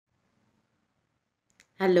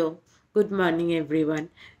Hello, good morning everyone.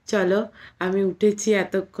 চলো, আমি উঠেছি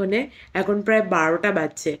এতক্ষণে, এখন প্রায় 12টা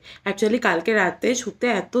বাজছে। অ্যাকচুয়ালি কালকে রাতে শুতে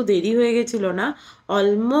এত দেরি হয়ে গেছিলো না,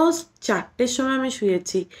 অলমোস্ট 4টের সময় আমি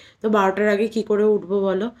শুয়েছি। তো 12টার আগে কী করে উঠবো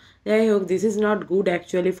বলো? যাই হোক, this is not good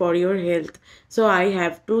actually for your health, so I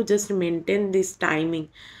have to just maintain this timing.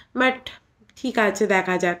 But ঠিক আছে,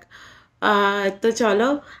 দেখা যাক। তো চলো,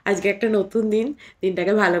 আজকে একটা নতুন দিন,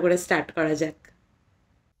 দিনটাকে ভালো করে স্টার্ট করা যাক।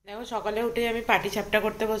 দেখো, সকালে উঠে আমি পাটিসাপটা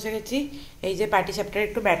করতে বসে গেছি। এই যে পাটিসাপটার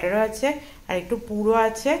একটু ব্যাটারও আছে আর একটু পুরো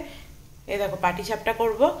আছে। এই দেখো, পাটিসাপটা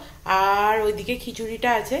করব। আর ওইদিকে খিচুড়িটা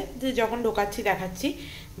আছে, যে যখন ঢোকাচ্ছি দেখাচ্ছি।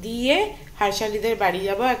 দিয়ে হারশালিদের বাড়ি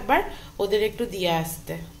যাব একবার, ওদের একটু দিয়ে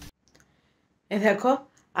আসতে। এ দেখো,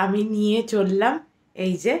 আমি নিয়ে চললাম।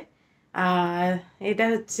 এই যে এটা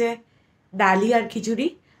হচ্ছে ডালি আর খিচুড়ি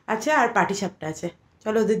আছে, আর পাটিসাপটা আছে।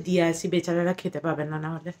 চলো ওদের দিয়ে আসি, বেচারারা খেতে পাবে না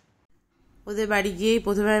নাহলে। ওদের বাড়ি গিয়েই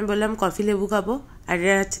প্রথমে আমি বললাম কফি লেবু খাবো, আর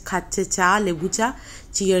এরা খাচ্ছে চা, লেবু চা,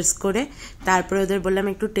 চিয়ার্স করে। তারপরে ওদের বললাম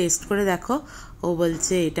একটু টেস্ট করে দেখো। ও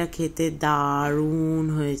বলছে এটা খেতে দারুণ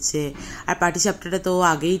হয়েছে। আর পাটিসাপটাটা তো ও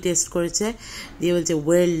আগেই টেস্ট করেছে, দিয়ে বলছে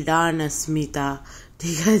ওয়েল ডান অস্মিতা।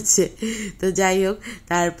 ঠিক আছে, তো যাই হোক,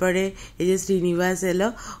 তারপরে এই যে শ্রীনিবাস এলো,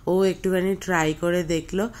 ও একটুখানি ট্রাই করে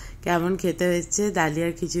দেখলো কেমন খেতে হয়েছে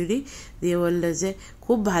ডালিয়ার খিচুড়ি, দিয়ে বললো যে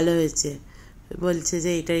খুব ভালো হয়েছে, বলছে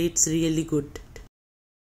যে এটা ইটস রিয়েলি গুড।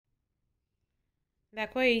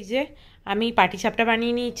 দেখো, এই যে আমি পাটিসাপটা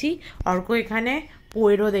বানিয়ে নিয়েছি, অর্ক এখানে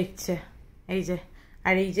পোয়েরও দেখছে। এই যে,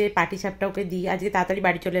 আর এই যে পাটিসাপটা ওকে দিই, আজকে তাড়াতাড়ি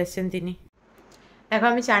বাড়ি চলে এসেছেন তিনি। দেখো,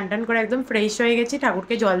 আমি চান টান করে একদম ফ্রেশ হয়ে গেছি,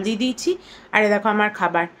 ঠাকুরকে জল দিয়ে দিয়েছি। আর দেখো আমার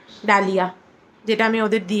খাবার ডালিয়া, যেটা আমি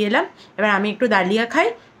ওদের দিয়ে এলাম। এবার আমি একটু ডালিয়া খাই,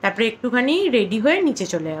 তারপরে একটুখানি রেডি হয়ে নিচে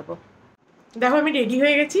চলে যাবো। দেখো, আমি রেডি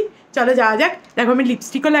হয়ে গেছি, চলো যাওয়া যাক। দেখো, আমি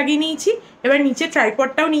লিপস্টিকও লাগিয়ে নিয়েছি। এবার নিচে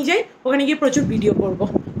ট্রাইপডটাও নিয়ে যাই, ওখানে গিয়ে প্রচুর ভিডিও করব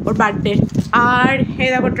ওর বার্থডে। আর এই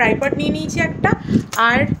দেখো, ট্রাইপড নিয়ে নিয়েছি একটা,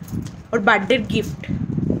 আর ওর বার্থডের গিফট।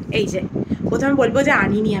 এই যে প্রথমে বলবো যে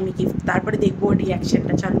আনিনি আমি গিফট, তারপরে দেখবো ওর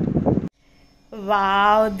রিয়াকশনটা। চলো।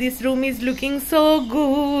 Wow, this room is looking so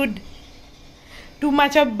good. Too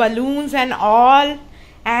much of balloons and all.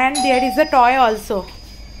 And there is a toy also.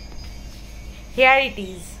 Here it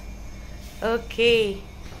is. Okay.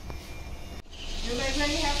 You guys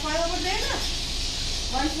really have fun over there, na?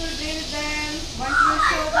 Once we'll build them, once we'll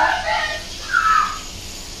show them.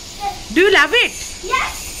 Do you love it?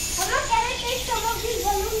 Yes. Amar, can I take some of these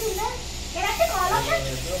balloons in there? Can I take all of them?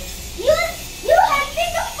 You help me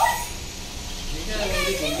to put.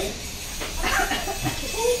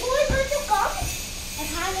 Who is going to come and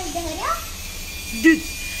have a dinner? Dude.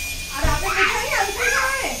 और आपने पूछा नहीं uncle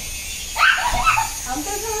कहाँ है?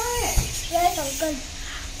 Uncle कहाँ है? Yes, uncle.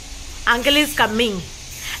 Uncle is coming.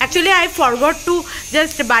 Actually, I forgot to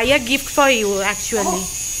just buy a gift for you, actually.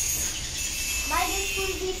 My gift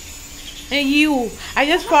will be. You. I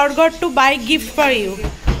just forgot to buy gift for you.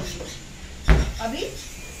 अभी?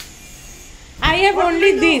 I have What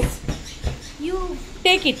only will you do? this. You.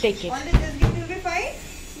 Take it, take it. Only this gift will be fine?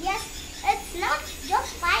 Yes, it's not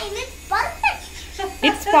just fine, it's perfect.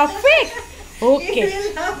 It's perfect. Okay. It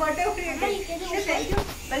will have whatever you Mama, you get. can do Say thank it. you.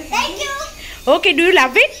 Well, Thank you. Okay, do you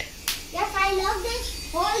love it? Yes, I love this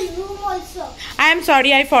whole room also. I am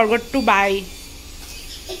sorry, I forgot to buy.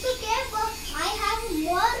 It's okay, but I have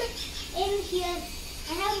more in here.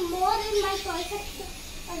 I have more in my toy section.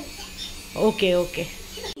 Okay, okay.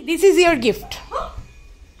 This is your gift.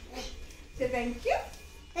 say thank you.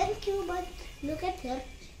 Thank you, but look at here.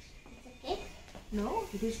 It's okay. No,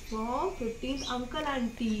 it is from 15th uncle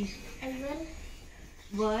auntie. And then,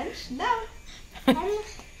 Once now. and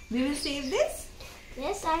We will save this.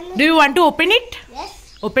 yes, I'm. Do you want to open it? Yes.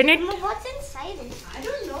 Open it. Mama, what's inside it? I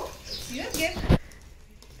don't know. It's your gift.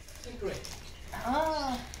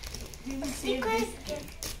 Ah, we will save Secret this. gift.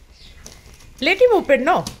 Let him open.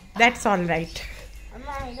 No, that's all right.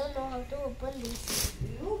 Mama, I don't know how to open this.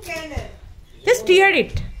 You can. Just tear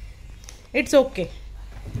it. It's okay.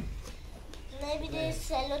 Maybe this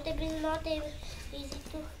sellotape is not easy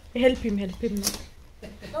to. Help him, help him.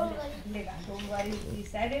 Don't worry. Don't worry. We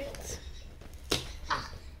said it.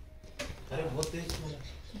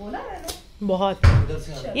 बोला मैंने. बहुत.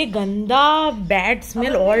 ये गंदा bad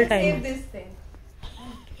smell all Save time. this thing.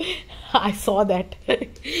 I saw that.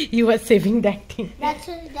 You were saving that thing. That's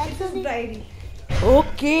This is the. diary.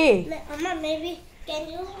 Okay. Mama, maybe can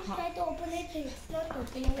you try to open it? It's not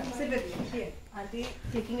opening. Sit with me. Here. Auntie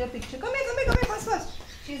taking a picture. Come here, first.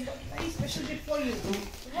 She's got a very special gift for you.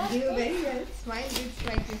 Behave very well. Smile, good,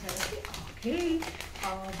 strike yourself. Okay.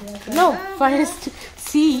 No, first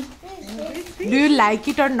see. Do you like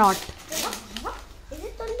it or not? Is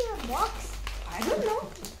it only a box? I don't know.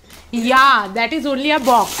 Yeah, that is only a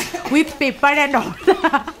box with paper and all.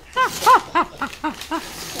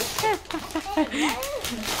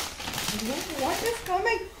 What is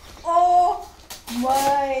coming? Oh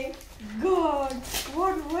my god!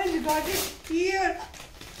 What got it here?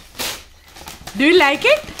 Do you like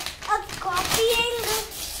it? A copying.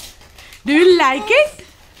 Do you like it?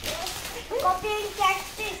 Copying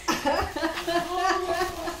cactus.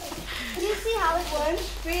 You see how it One works?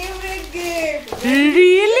 favorite gift.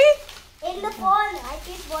 Really? In the phone, I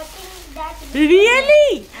keep watching that. Really?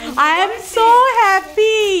 I am so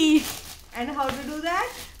happy. And how to do that?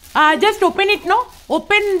 Just open it, no?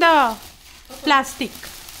 Open the plastic.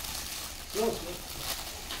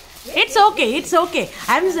 It's okay, it's okay.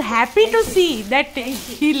 I'm happy to see that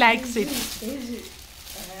he likes it.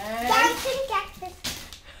 Dancing cactus.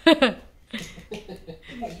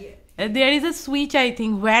 There is a switch, I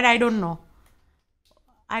think, where I don't know.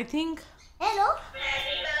 I think. Hello.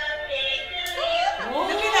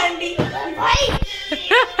 Look at Andy. Why?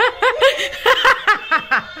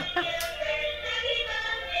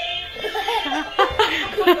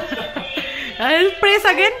 Press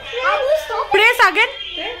again. How do you stop? Press again.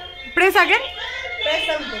 Okay. Press again. Press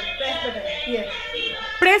something. Press button. Here.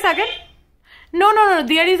 Press again. No.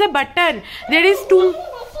 There is a button. There is two.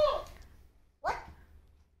 What?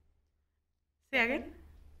 Say again.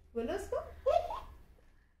 बोलो उसको.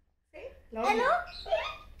 Say loud. Hello.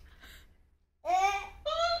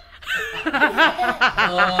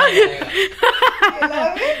 You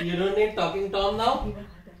love it? You don't need talking Tom now?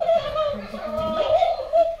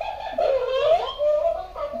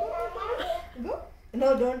 Go. No,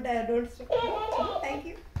 don't stop. Go. Thank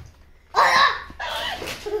you.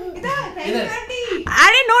 Thank you, Idhar. Auntie.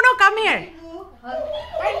 Arey, no, come here.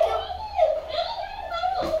 Thank you.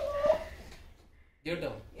 Your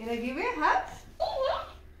turn. Give me a hug.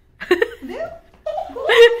 दे.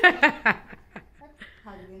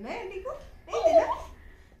 हग देना है aunty को. नहीं देना.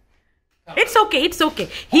 It's okay.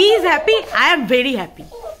 He is happy. I am very happy.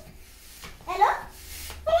 Hello.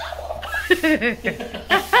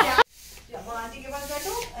 जाओ aunty के पास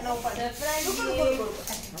बैठो. and open. रुको.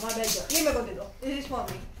 हमारा बैठ जाओ. ये मेरे को दे दो. This is for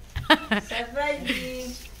me. Surprise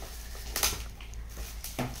gift.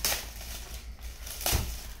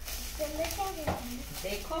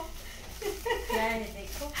 देखो. क्या है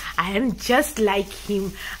देखो. I am just like him.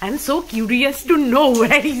 I am so curious to know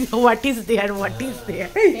what is there.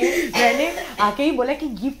 मैंने आके ही बोला कि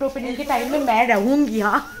गिफ्ट ओपनिंग के टाइम में मैं रहूंगी.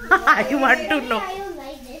 हाँ. I want to know. I don't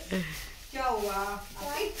like this. क्या हुआ?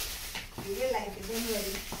 Aunty? You will like it. Don't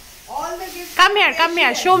worry. All the gifts. Come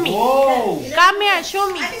here. Show me. Whoa! Come here. Show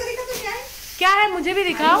me. Aunty को दिखा तो क्या है? क्या है मुझे भी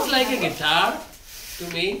दिखाओ. Looks like a guitar to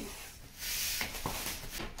me.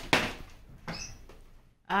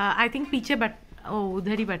 I think पीछे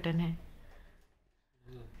उधर ही बटन है.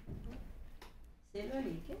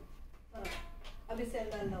 अभी सेल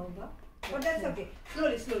डालना होगा. But that's okay.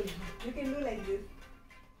 Slowly. You can do like this.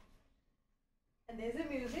 And there's a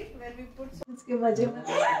music when we put songs के मजे में.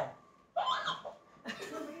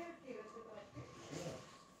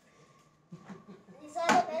 These are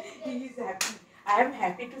the best. He is happy. I am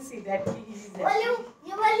happy to see that he is happy. Well,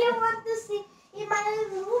 you want to see in my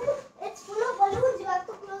room? It's full of balloons. You have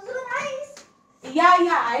to close your eyes. Yeah,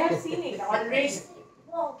 I have seen it already.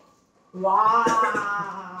 Whoa.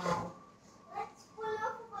 Wow. It's full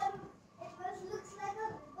of balloons. It looks like a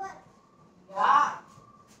river. Yeah.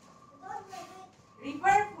 Don't make it.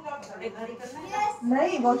 River full of घड़ी करना है. Yes.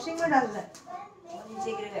 नहीं, washing में डालना है. Then make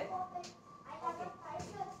नीचे it गिर गए. perfect. I have a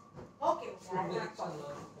tiger. Okay.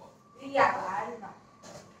 Yeah, I don't know.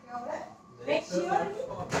 Make sure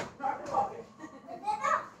not to forget.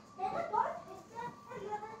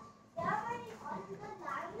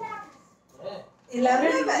 ये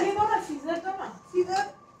दो ना सीजर दो ना. सीधा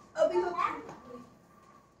अभी तो.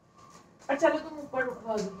 और चलो तुम ऊपर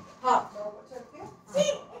उठा दो. हाँ. चलती हो.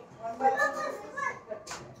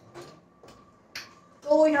 तो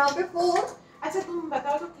यहाँ पे 4. अच्छा तुम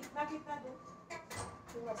बताओ तो कितना दो.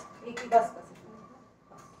 एक ही बस.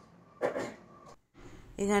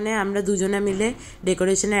 এখানে আমরা দুজনে মিলে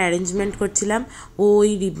ডেকোরেশনের অ্যারেঞ্জমেন্ট করছিলাম.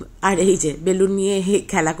 আর এই যে বেলুন নিয়ে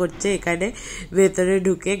খেলা করছে. এখানে ভেতরে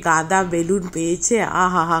ঢুকে গাদা বেলুন পেয়েছে.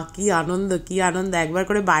 আহা কি আনন্দ. একবার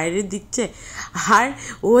করে বাইরে দিচ্ছে. আর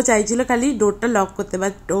ও চাইছিল খালি ডোরটা লক করতে,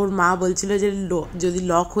 বাট ওর মা বলছিল যে যদি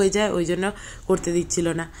লক হয়ে যায় ওই জন্য করতে দিচ্ছিল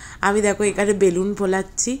না. আমি দেখো এখানে বেলুন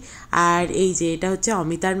ফোলাচ্ছি. আর এই যে এটা হচ্ছে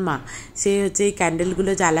অমিতার মা. সে হচ্ছে এই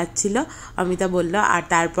ক্যান্ডেলগুলো জ্বালাচ্ছিল. অমিতা বলল আর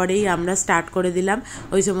তারপরেই আমরা স্টার্ট করে দিলাম.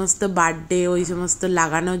 ওই সমস্ত বার্থডে ওই সমস্ত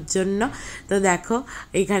লাগানোর জন্য। তো দেখো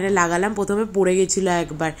এখানে লাগালাম, প্রথমে পড়ে গেছিলো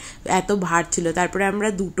একবার, এত ভার ছিল, তারপরে আমরা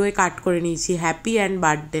দুটোই কাট করে নিয়েছি, হ্যাপি অ্যান্ড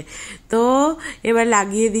বার্থডে। তো এবার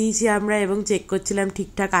লাগিয়ে দিয়েছি আমরা এবং চেক করছিলাম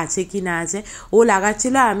ঠিকঠাক আছে কি না আছে। ও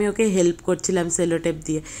লাগাচ্ছিল, আমি ওকে হেল্প করছিলাম সেলোটেপ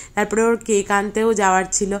দিয়ে। তারপরে ওর কেক আনতেও যাওয়ার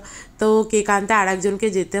ছিল, তো কেক আনতে আর একজনকে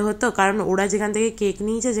যেতে হতো, কারণ ওরা যেখান থেকে কেক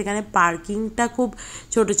নিয়েছে সেখানে পার্কিংটা খুব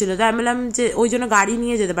ছোট ছিল। তাই আমি বললাম যে ওই জন্য গাড়ি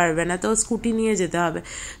নিয়ে যেতে পারবে না, তো স্কুটি নিয়ে যেতে হবে।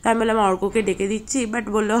 তাই আমি বললাম অর্ককে ডেকে দিচ্ছি, বাট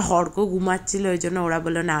বললো অর্ক ঘুমাচ্ছিল, ওই জন্য ওরা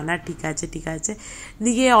বললো না না ঠিক আছে ঠিক আছে।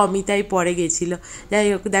 দিকে অমিতাই পরে গেছিলো। যাই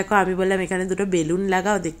হোক দেখো আমি বললাম এখানে দুটো বেলুন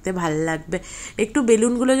লাগাও, দেখতে ভালো লাগবে। একটু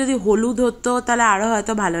বেলুনগুলো যদি হলুদ হতো তাহলে আরও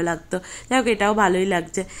হয়তো ভালো লাগতো। যাই হোক এটাও ভালোই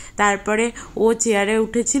লাগছে। তারপরে ও চেয়ারে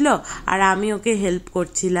উঠেছিল আর আমি ওকে হেল্প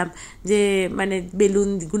করছিলাম, যে মানে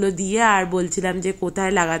বেলুনগুলো দিয়ে, আর বলছিলাম যে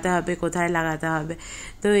কোথায় লাগাতে হবে কোথায় লাগাতে হবে।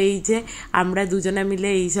 তো এই যে আমরা দুজনে মিলে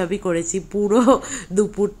এইসবই করেছি পুরো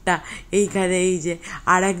দুপুরটা এইখানে। এই যে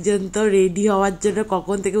আর একজন তো রেডি হওয়ার জন্য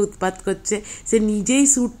কখন থেকে উৎপাত করছে, সে নিজেই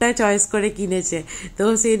স্যুটটা চয়েস করে কিনেছে, তো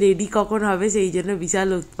সে রেডি কখন হবে সেই জন্য বিশাল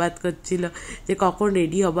উৎপাত করছিল যে কখন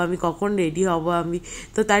রেডি হব আমি, কখন রেডি হব আমি।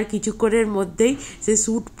 তো তার কিছুক্ষণের মধ্যেই সে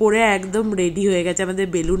স্যুট পরে একদম রেডি হয়ে গেছে আমাদের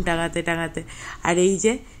বেলুন টাঙাতে টাঙাতে। আর এই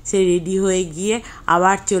যে সে রেডি হয়ে গিয়ে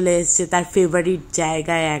আবার চলে এসছে তার ফেভারিট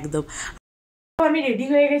জায়গায় একদম। আমি রেডি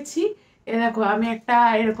হয়ে গেছি, এ দেখো আমি একটা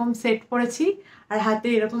এরকম সেট পরেছি আর হাতে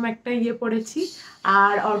এরকম একটা ইয়ে পরেছি,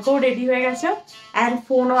 আর অর্কও রেডি হয়ে গেছে অ্যান্ড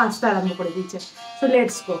ফোনও আসতে আরম্ভ করে দিয়েছে। So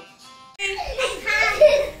let's go.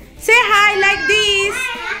 Say high like this.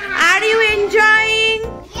 Are you enjoying?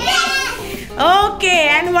 Okay,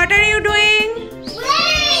 and what are you doing?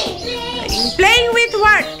 Playing with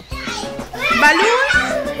what? Balloons?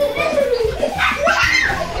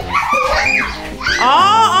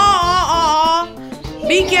 Oh.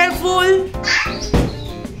 Be careful.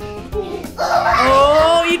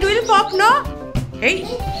 Oh, it will pop, no? Hey.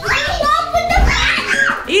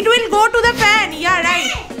 It will go to the fan. Yeah,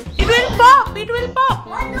 right. It will pop. It will pop.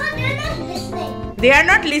 Oh, no, they're not listening. They are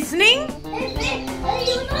not listening?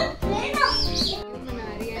 You not play now.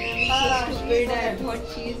 Stupid. I thought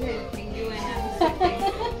she's helping you and I'm sitting.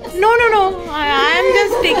 No. I am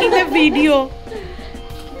just taking the video.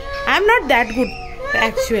 I'm not that good,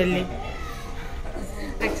 actually.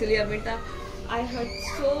 Actually, Amita, I heard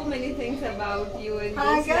so many things about you in Hi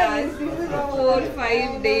this guys, last this is all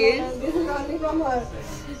 4-5 days. This is only from her.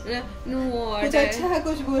 No, what? कुछ अच्छा है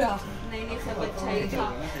कुछ बुरा. नहीं सब अच्छा ही था.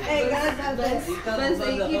 Hey guys, that's बस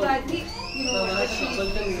एक ही बात थी,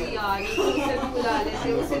 यार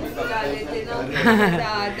उसे भी बुला लेते ना,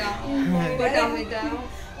 मजा आता. But Amita,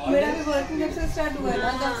 मेरा भी वर्किंग जब से स्टार्ट हुआ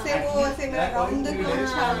ना तब से वो ऐसे मेरा राउंड द क्लॉक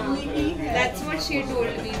स्टार्ट हुई ही है. that's what she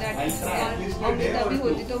told me that Amita भी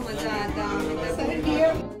होती तो मजा आता. सही किया.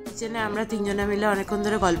 কিচেনে আমরা তিনজনে মিলে অনেকক্ষণ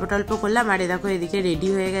ধরে গল্প টল্প করলাম, আর দেখো এদিকে রেডি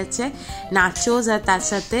হয়ে গেছে নাচোস, আর তার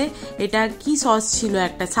সাথে এটা কি সস ছিল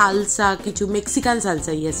একটা সালসা, কিছু মেক্সিকান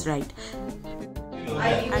সালসা, ইয়েস রাইট।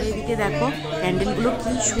 আর এদিকে দেখো ক্যান্ডেলগুলো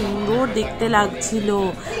কি সুন্দর দেখতে লাগছিল,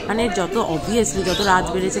 মানে যত অবভিয়াসলি যত রাত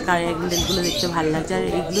বেড়েছে ক্যান্ডেলগুলো দেখতে ভালো লাগছে। আর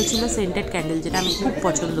এগুলো ছিল সেন্টেড ক্যান্ডেল, যেটা আমি খুব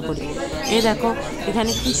পছন্দ করি। এই দেখো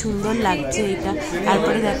এখানে কি সুন্দর লাগছে এটা।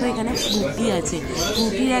 তারপরে দেখো এখানে ফ্রুটি আছে,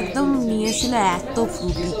 ফ্রুটির একদম নিয়েছিল এত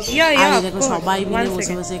ফ্রুটি। আর দেখো সবাই মিলে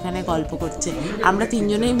বসে বসে এখানে গল্প করছে। আমরা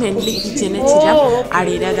তিনজনেই মেনলি কিচেনে ছিলাম, আর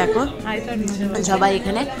এরা দেখো সবাই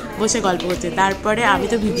এখানে বসে গল্প করছে। তারপরে আমি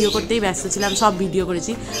তো ভিডিও করতেই ব্যস্ত ছিলাম, সব ভিডিও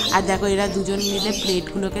করেছি। আর দেখো এরা দুজন মিলে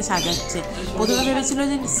প্লেটগুলোকে সাজাচ্ছে। প্রথমে ভেবেছিল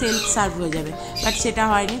যে সেলফ সার্ভ হয়ে যাবে, বাট সেটা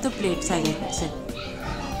হয়নি, তো প্লেট সাজাচ্ছে।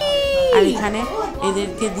 আর এখানে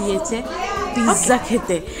এদেরকে দিয়েছে পিৎজা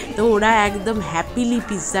খেতে, তো ওরা একদম হ্যাপিলি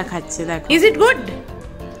পিৎজা খাচ্ছে। দেখো, is it good?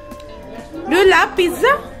 Do you love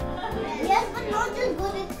pizza? Yes, but not just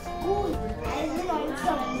good, it's cool. As in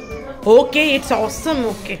awesome. Okay, it's অসম।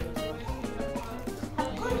 ওকে,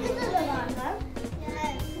 कौन कितना लगाना?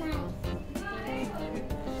 Yes, nice.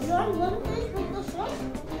 You want one fish with the sauce?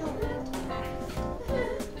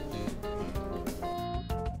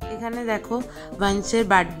 এখানে দেখো ভান্সের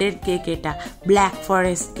বার্থডের কেক, এটা black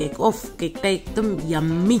forest cake. ওফ, কেকটা একদম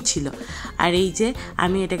yummy ছিল। আর এই যে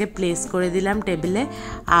আমি এটাকে প্লেস করে দিলাম টেবিলে,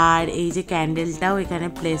 আর এই যে ক্যান্ডেলটাও এখানে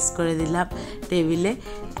প্লেস করে দিলাম টেবিলে।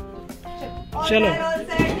 चलो.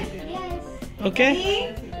 Okay.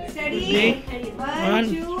 Steady. 1,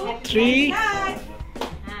 3.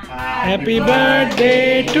 Happy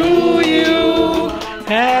birthday to you.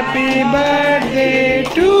 Happy birthday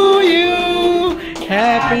to you.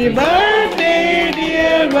 Happy birthday,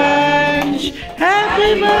 dear Vansh.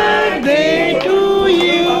 Happy birthday to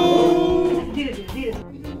you.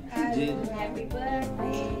 Happy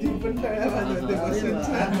birthday.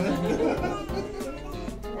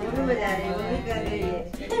 भी बजा रही है, वो भी कर रही है।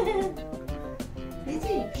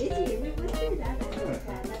 खींची, खींची, ये भी बर्थडे जाना है,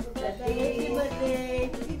 बर्थडे।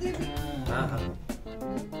 हाँ हाँ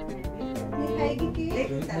ये खाएगी केक?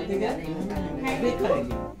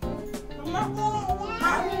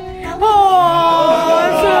 Oh,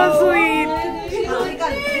 so sweet.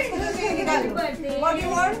 निकाल, इसको तो केक निकाल। What do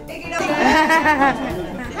you want? Take it out.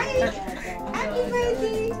 Happy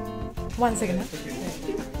birthday. 1 second.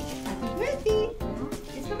 Happy birthday.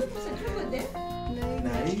 इसका भी सच में birthday है?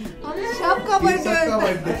 नहीं सबका birthday सबका होता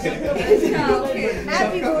है। birthday। अच्छा, okay.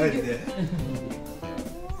 Happy सबका birthday. birthday।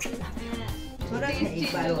 थोड़ा सा एक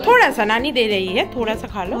बार और। थोड़ा सा नानी दे रही है, थोड़ा सा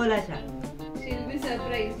खा लो। थोड़ा सा। She'll be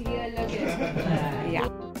surprised. ये अलग है।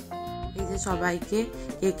 এই যে সবাইকে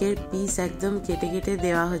কেকের পিস একদম কেটে কেটে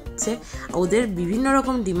দেওয়া হচ্ছে। ওদের বিভিন্ন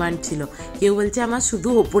রকম ডিমান্ড ছিল। কেউ বলছে আমার শুধু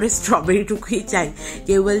ওপরে স্ট্রবেরিটুকুই চাই,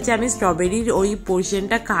 কেউ বলছে আমি স্ট্রবেরির ওই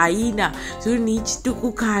পোর্শনটা খাই না, শুধু নিচটুকু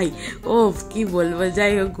খাই। ও কি বলবো,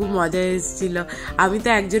 যাই হোক খুব মজা এসেছিল। আমি তো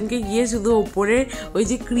একজনকে গিয়ে শুধু ওপরে ওই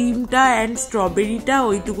যে ক্রিমটা অ্যান্ড স্ট্রবেরিটা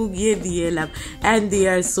ওইটুকু গিয়ে দিয়ে এলাম, and they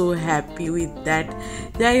R so happy with that.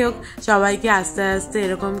 যাই হোক সবাইকে আস্তে আস্তে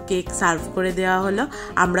এরকম কেক সার্ভ করে দেওয়া হলো।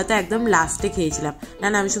 আমরা তো একদম লাস্টে খেয়েছিলাম। না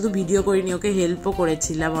না, আমি শুধু ভিডিও করিনি, ওকে হেল্পও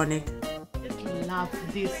করেছিলাম অনেক। Love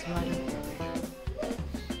this one,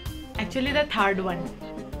 actually the third one.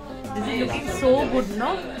 This is looking so good, no?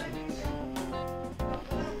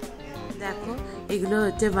 দেখো এগুলো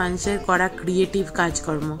হচ্ছে বাংশের করা ক্রিয়েটিভ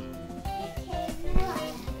কাজকর্ম।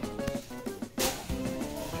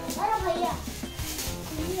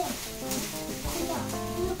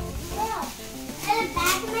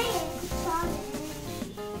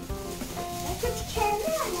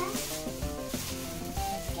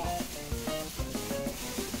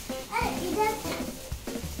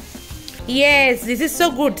 Yes, this is so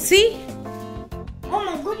good. See? Oh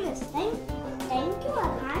my goodness, thank you,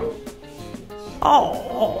 Amar. Oh.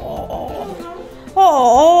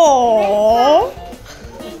 Oh.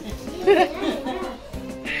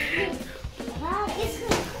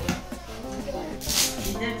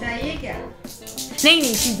 इधर चाहिए क्या? नहीं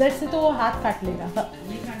नहीं, सीजर से तो वो हाथ काट लेगा।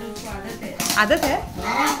 उसको आदत है। आदत है?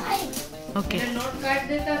 ओके। नोट काट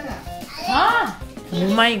देता था। हाँ।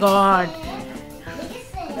 Oh my God.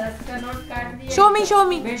 10 का नोट काट दिया। Show me, show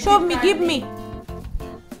me, show me, give me.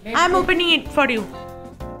 I'm opening it for you.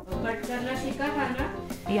 Cut करना सीखा था ना?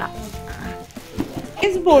 Yeah.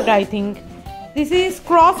 This board, I think. This is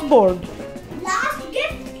crossboard. Last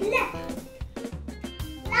gift left.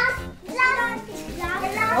 Last.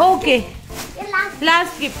 Okay. The last.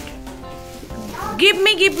 Last gift. Give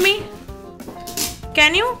me.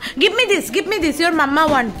 Can you? Give me this. Your mama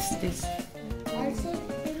wants this. Also,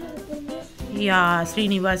 Yeah,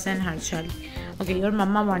 Srinivas and Harshali. Okay, your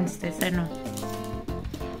mama wants this, I know.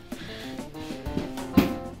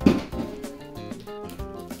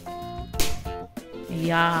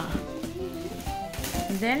 Yeah.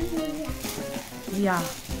 Then, yeah.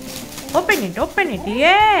 Open it.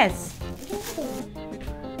 Yes.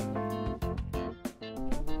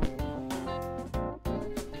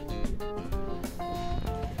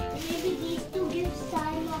 maybe these two gifts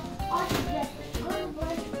time or good,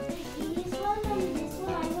 but this one and this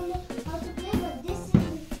one I don't know how to play, but this is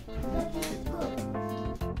good.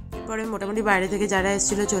 পরে মোটামুটি বাইরে থেকে যারা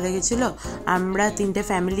এসেছিল চলে গেছিলো। আমরা 3টে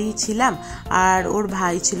ফ্যামিলি ছিলাম, আর ওর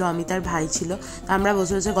ভাই ছিল, অমিতার ভাই ছিল। আমরা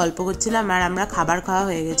বসে বসে গল্প করছিলাম, আর আমরা খাবার খাওয়া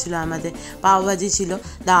হয়ে গেছিলো আমাদের। পাওভাজি ছিল,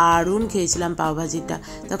 দারুণ খেয়েছিলাম পাওভাজিটা।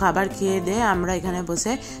 তো খাবার খেয়ে দিয়ে আমরা এখানে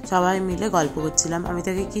বসে সবাই মিলে গল্প করছিলাম।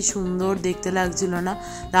 অমিতাকে কি সুন্দর দেখতে লাগছিল না,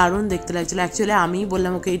 দারুণ দেখতে লাগছিল। অ্যাকচুয়ালি আমিই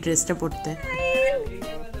বললাম ওকে এই ড্রেসটা পরতে।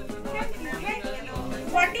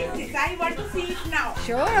 What is this? I want to see it now.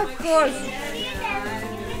 Sure, of course.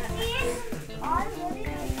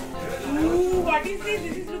 Ooh, what is this?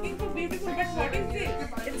 This is looking so beautiful, but what is this?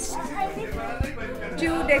 It's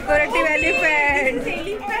Two decorative elephants.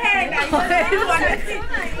 elephant. I want to see.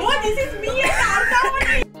 Oh, this is me and Arka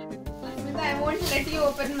only. Asmita, I won't let you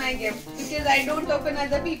open my gift because I don't open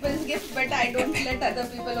other people's gift, but I don't let other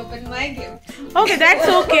people open my gift. Okay, that's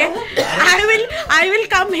okay. I will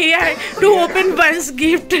come here to open one's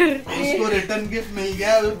gift. उसको return gift मिल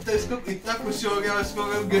गया, तो इसको इतना खुशी हो गया, उसको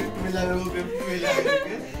gift मिला, वो गिफ्ट मिला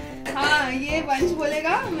करके। हाँ, ये वंश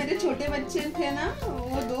बोलेगा मेरे छोटे बच्चे थे ना,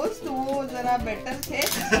 वो दोस्त वो जरा बेटर थे।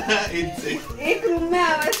 इनसे एक रूम में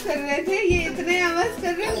आवाज कर रहे थे, ये इतने आवाज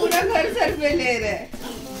कर रहे हैं, पूरा घर सर पे ले रहे हैं।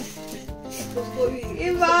 ये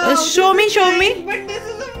वाह, Show me. but this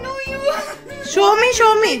is of no use. Show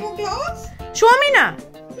me. Go close. Show me na.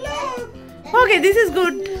 Clock. Okay, this is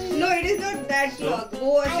good. No, it is not that clock.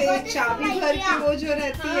 वो I ऐसे got it चाबी from भर के IKEA. वो जो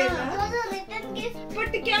रहती है ना। It was a return gift.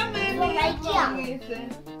 But क्या मैं वो नहीं IKEA. खाऊंगी इसे।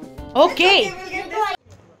 ওকে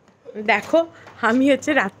দেখো আমি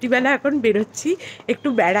হচ্ছে রাত্রিবেলা এখন বেরোচ্ছি একটু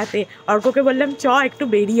বেড়াতে। অর্ককে বললাম চ একটু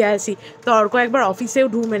বেরিয়ে আসি, তো অর্ক একবার অফিসেও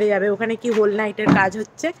ঢু মেরে যাবে, ওখানে কি হোল নাইটের কাজ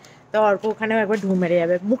হচ্ছে, তো অর্ক ওখানেও একবার ঢু মেরে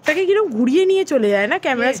যাবে। মুখটাকে কিরকম ঘুরিয়ে নিয়ে চলে যায় না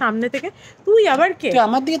ক্যামেরার সামনে থেকে। তুই আবার কে? তুই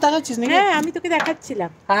আমার দিকে তাকাচ্ছিস নাকি? হ্যাঁ আমি তোকে দেখাচ্ছিলাম।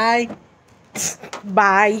 High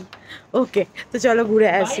by. ওকে তো চলো ঘুরে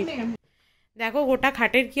আসি। দেখো গোটা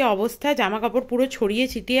খাটের কি অবস্থা, জামা কাপড় পুরো ছড়িয়ে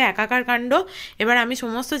ছিটিয়ে একাকার কাণ্ড। এবার আমি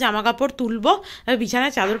সমস্ত জামা কাপড় তুলবো,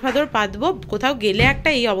 বিছানায় চাদর ফাদর পাতবো, কোথাও গেলে একটা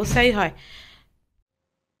এই অবস্থাই হয়।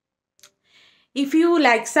 If you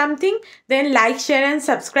like something, then like, share and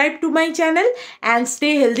subscribe to my channel and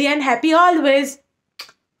stay healthy and happy always.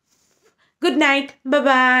 Good night. Bye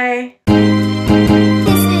bye.